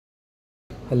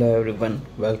Hello everyone,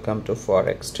 welcome to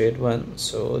Forex Trade 1.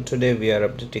 So today we are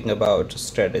updating about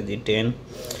strategy 10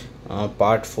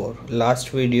 part 4.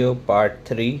 Last video part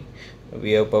 3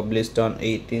 we have published on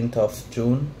 18th of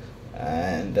June,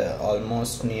 and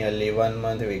almost nearly 1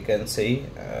 month we can say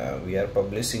we are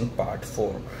publishing part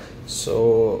 4.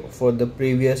 So for the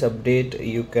previous update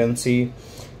you can see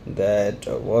that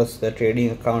was the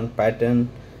trading account pattern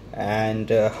and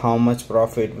how much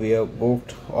profit we have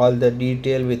booked. All the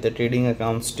detail with the trading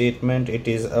account statement, it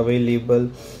is available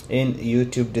in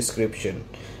YouTube description.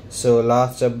 So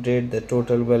last update the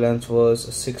total balance was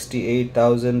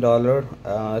 $68,000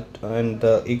 and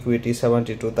the equity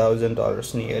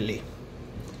 $72,000 nearly.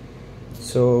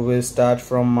 So we'll start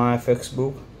from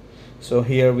MyFxBook. So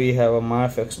here we have a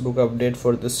MyFxBook update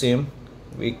for the same.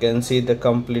 We can see the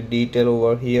complete detail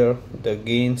over here. The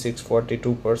gain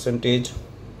 642%,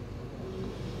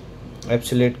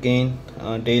 absolute gain,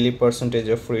 daily percentage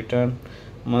of return,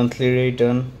 monthly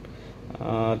return,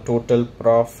 total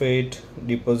profit,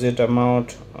 deposit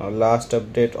amount, last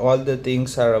update. All the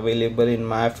things are available in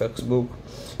MyFxBook.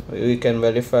 We can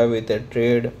verify with a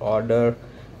trade, order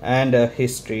and a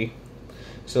history,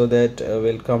 so that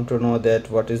we'll come to know that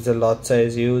what is the lot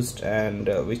size used and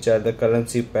which are the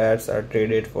currency pairs are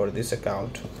traded for this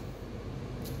account.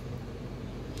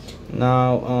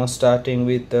 Now starting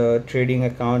with the trading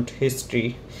account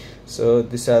history. So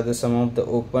these are some of the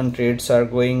open trades are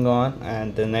going on,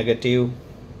 and the negative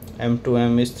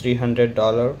M2M is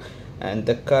 $300, and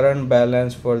the current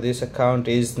balance for this account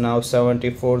is now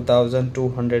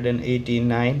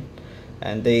 $74,289,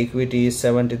 and the equity is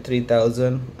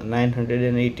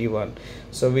 $73,981.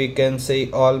 so we can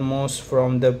say almost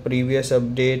from the previous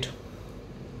update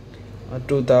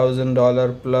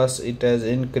 $2,000 plus it has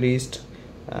increased,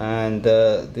 and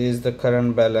this is the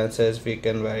current balance as we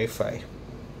can verify.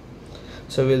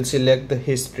 So we'll select the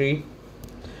history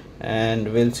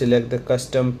and we'll select the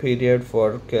custom period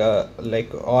for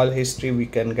like all history we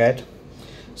can get.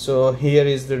 So here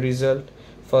is the result.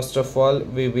 First of all,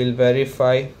 we will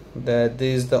verify that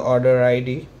this is the order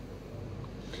ID.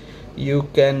 You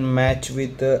can match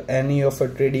with any of a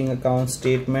trading account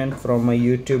statement from a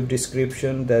YouTube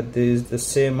description that this is the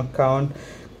same account.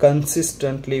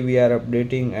 Consistently we are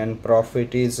updating and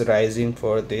profit is rising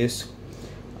for this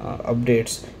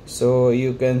updates. So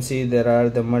you can see there are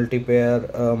the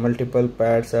multiple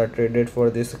pairs are traded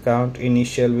for this account,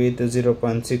 initial with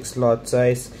 0.6 lot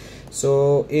size.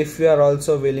 So if you are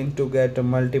also willing to get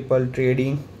multiple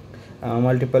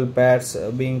pairs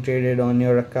being traded on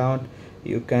your account,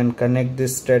 you can connect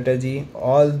this strategy.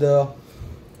 All the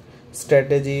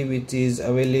strategy which is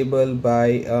available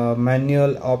by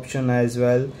manual option as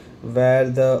well,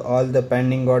 where all the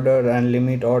pending order and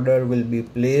limit order will be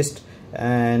placed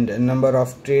and number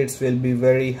of trades will be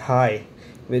very high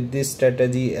with this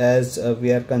strategy, as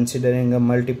we are considering a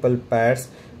multiple pairs,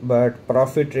 but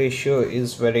profit ratio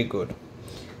is very good.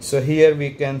 So here we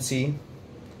can see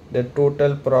the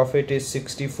total profit is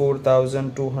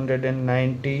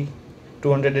 $64,289,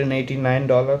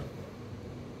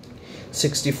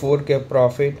 64k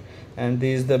profit, and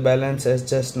this is the balance as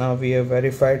just now we have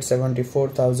verified,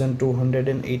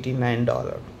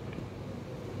 $74,289.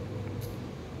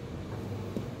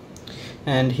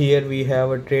 And here we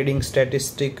have a trading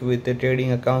statistic with the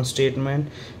trading account statement.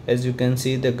 As you can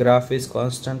see, the graph is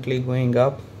constantly going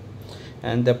up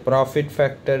and the profit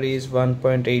factor is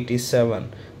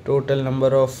 1.87. Total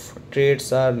number of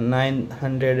trades are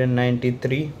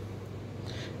 993,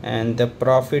 and the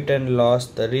profit and loss,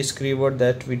 the risk reward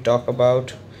that we talk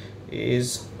about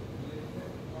is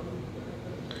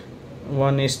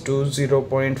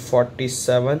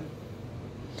 1:0.47,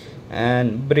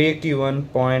 and break even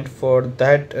point for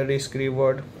that risk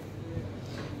reward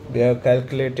we have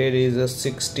calculated is a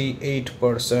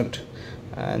 68%,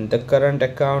 and the current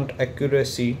account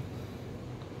accuracy,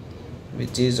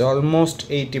 which is almost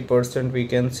 80% we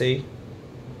can say.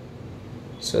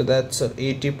 So that's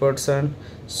 80%.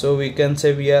 So we can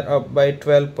say we are up by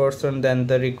 12% than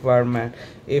the requirement.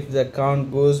 If the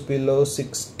account goes below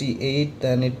 68,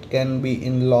 then it can be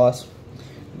in loss,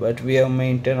 but we have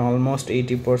maintained almost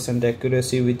 80%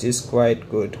 accuracy, which is quite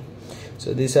good.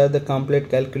 So these are the complete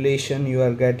calculation you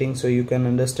are getting, so you can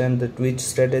understand that which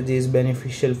strategy is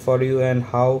beneficial for you and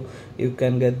how you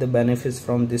can get the benefits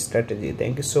from this strategy.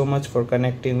 Thank you so much for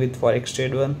connecting with Forex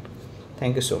Trade 1.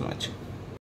 Thank you so much.